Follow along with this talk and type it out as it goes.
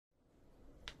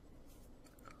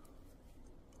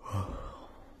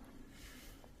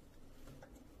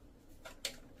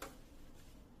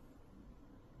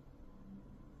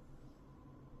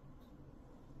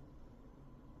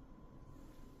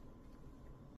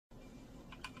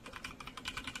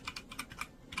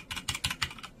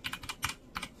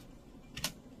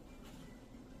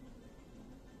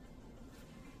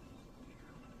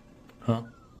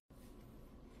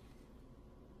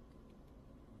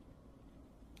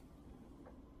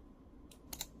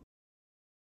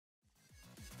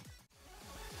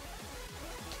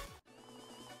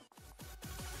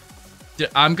Dude,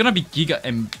 I'm gonna be giga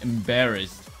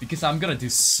embarrassed because I'm gonna do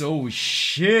so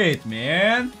shit,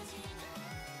 man.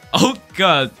 Oh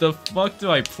god, the fuck do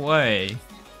I play?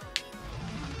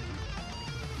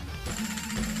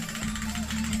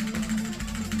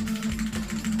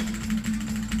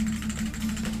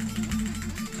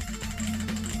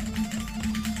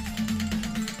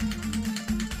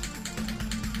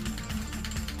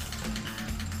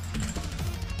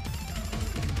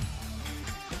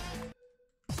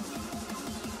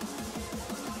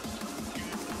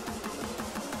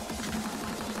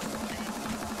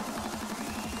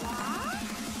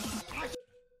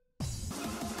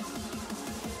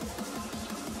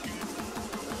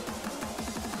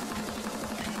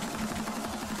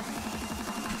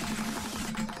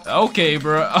 Okay,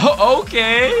 bro. Oh,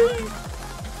 okay.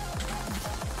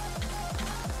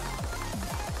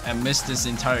 I missed this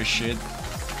entire shit.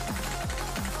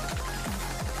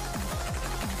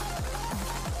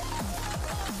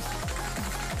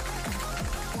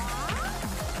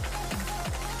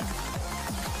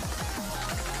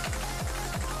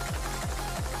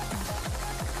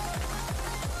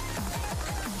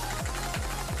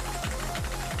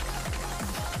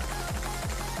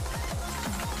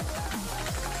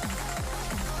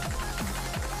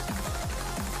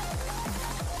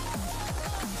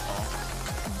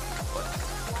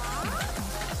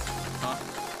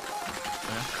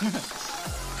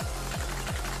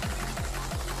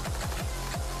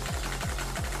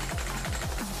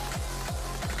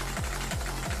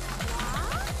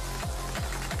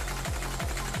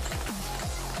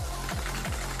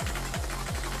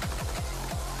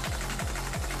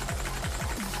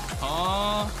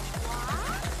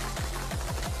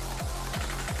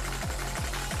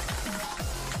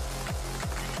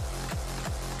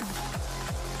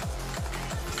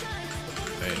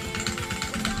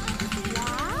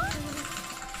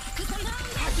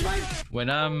 When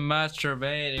I'm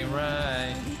masturbating,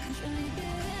 right?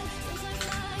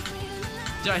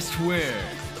 I swear.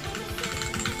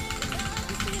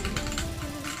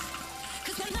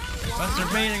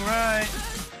 Masturbating, right?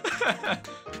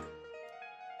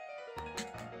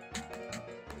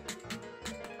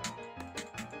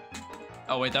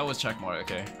 Oh wait, that was checkmark,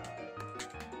 okay.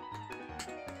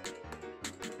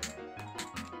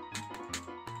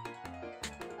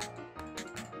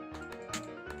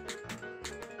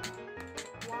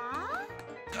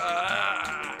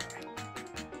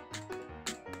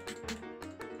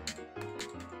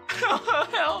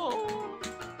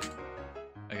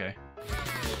 Okay.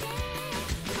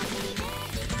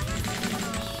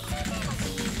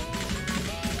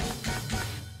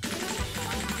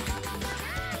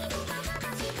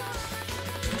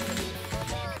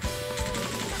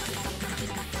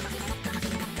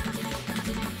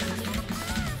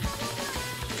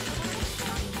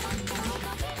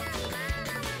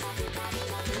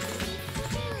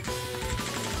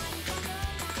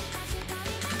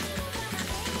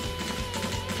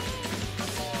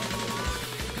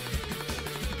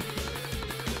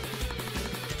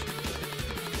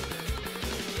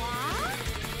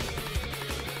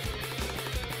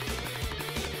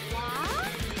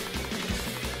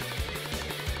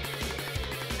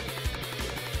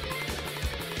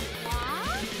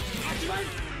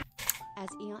 As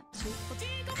Eon 2.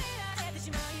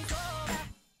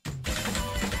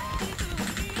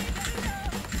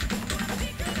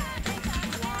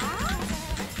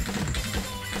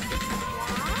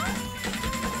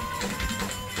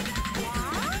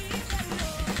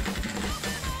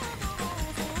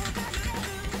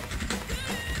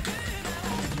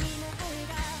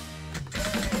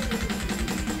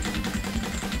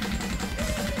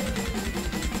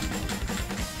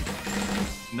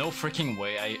 No freaking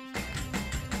way,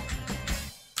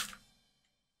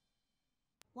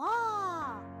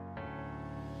 Wow.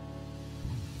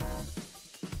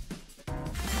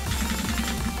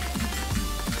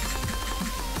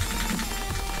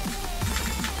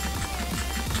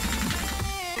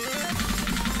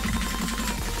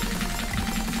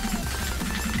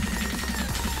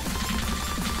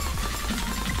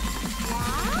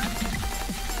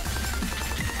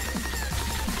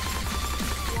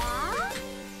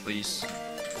 Please.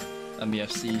 Let me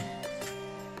FC.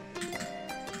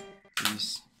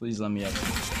 Please let me up.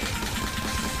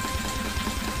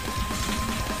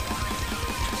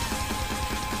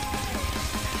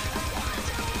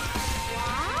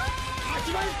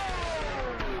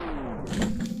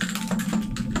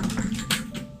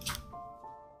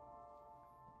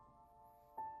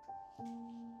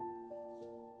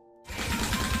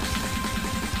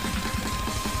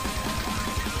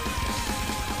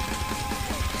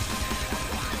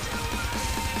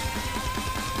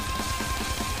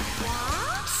 Wow.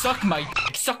 suck my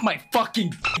dick, suck my fucking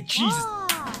dick, Jesus.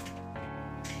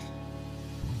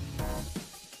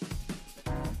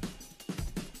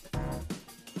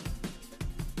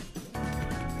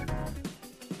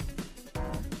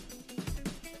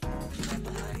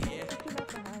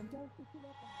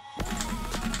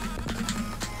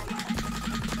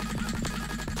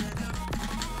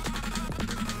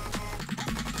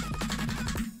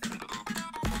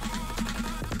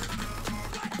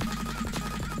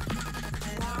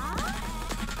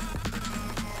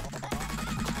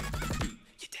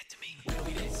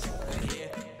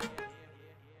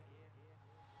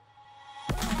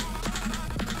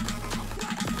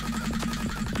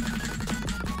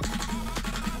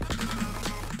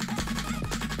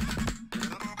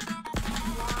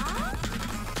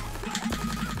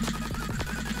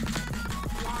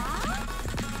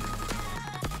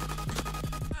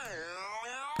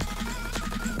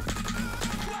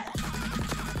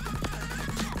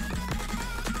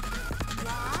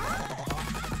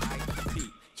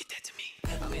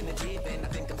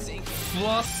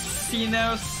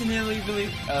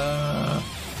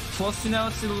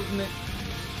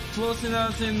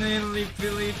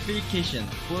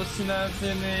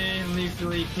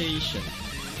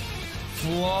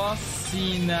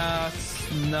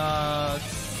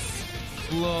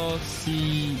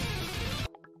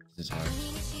 This is hard.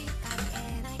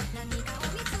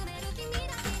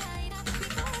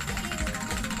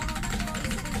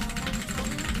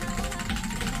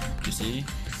 You see?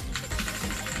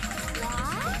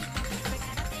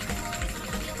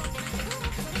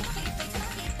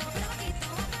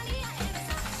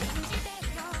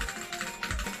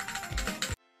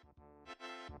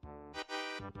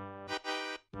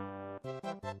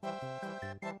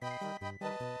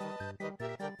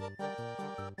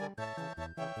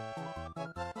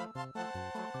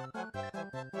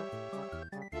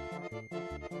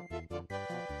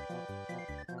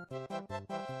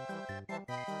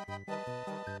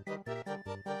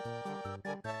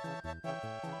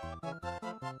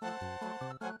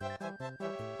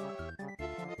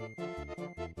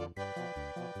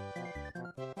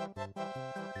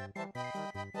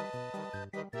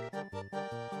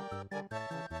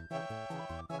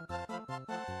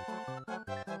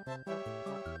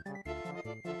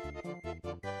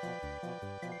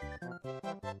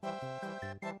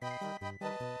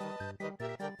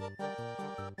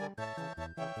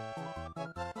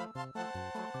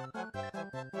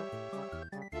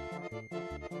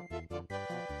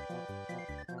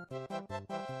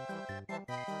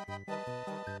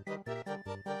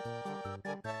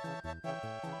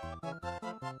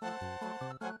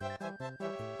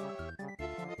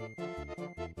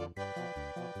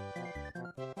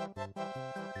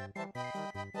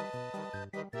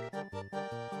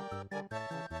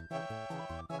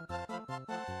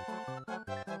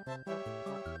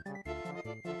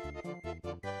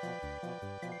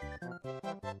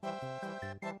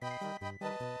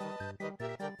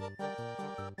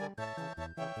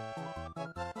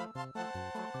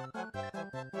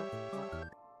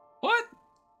 What?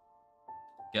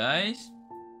 Guys,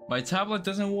 my tablet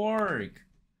doesn't work.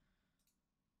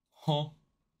 Huh?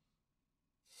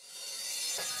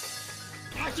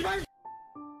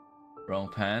 Wrong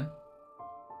pen.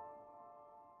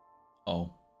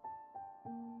 Oh.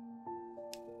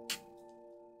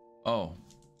 Oh.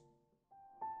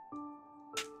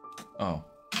 Oh.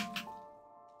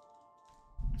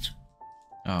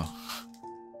 Oh.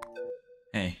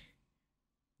 Hey.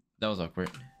 That was awkward.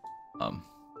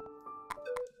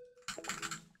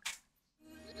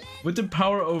 With the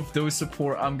power of those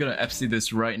support, I'm gonna FC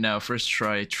this right now. First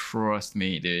try, trust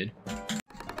me, dude.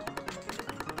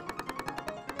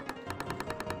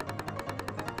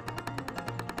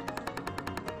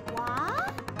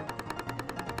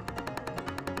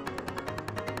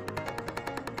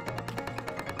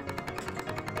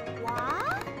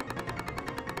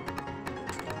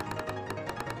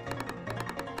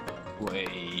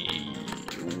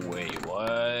 Wait,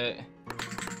 what?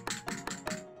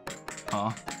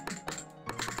 Huh?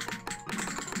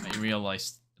 In real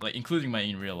life, like including my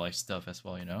in real life stuff as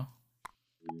well, you know?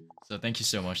 So thank you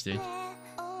so much, dude.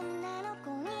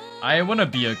 I wanna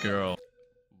be a girl.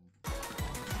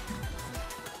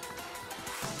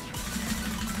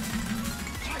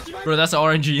 Bro, that's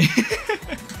RNG.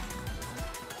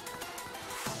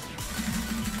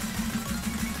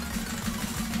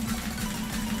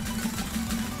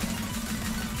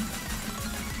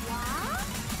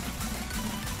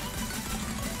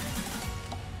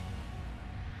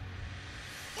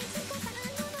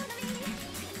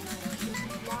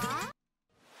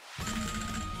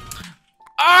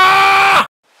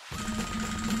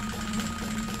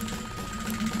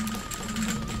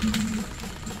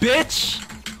 bitch!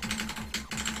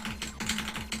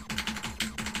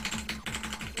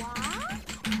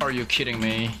 Are you kidding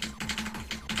me?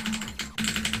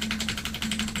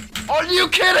 Are you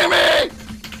kidding me?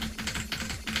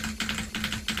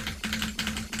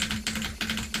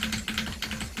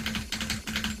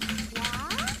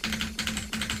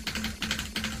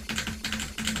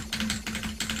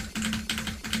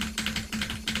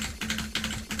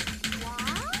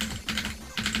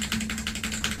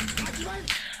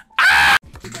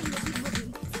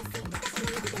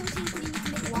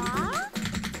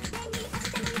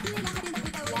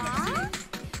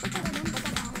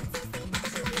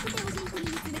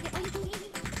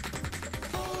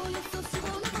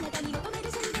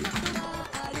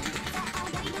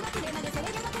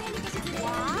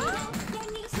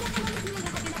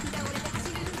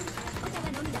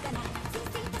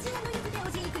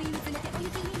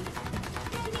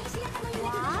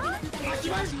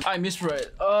 I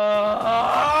misread.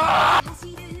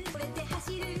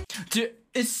 Dude,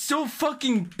 it's so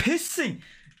fucking pissing.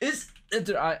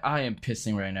 Dude, I am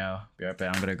pissing right now. Be right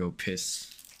back. I'm gonna go piss.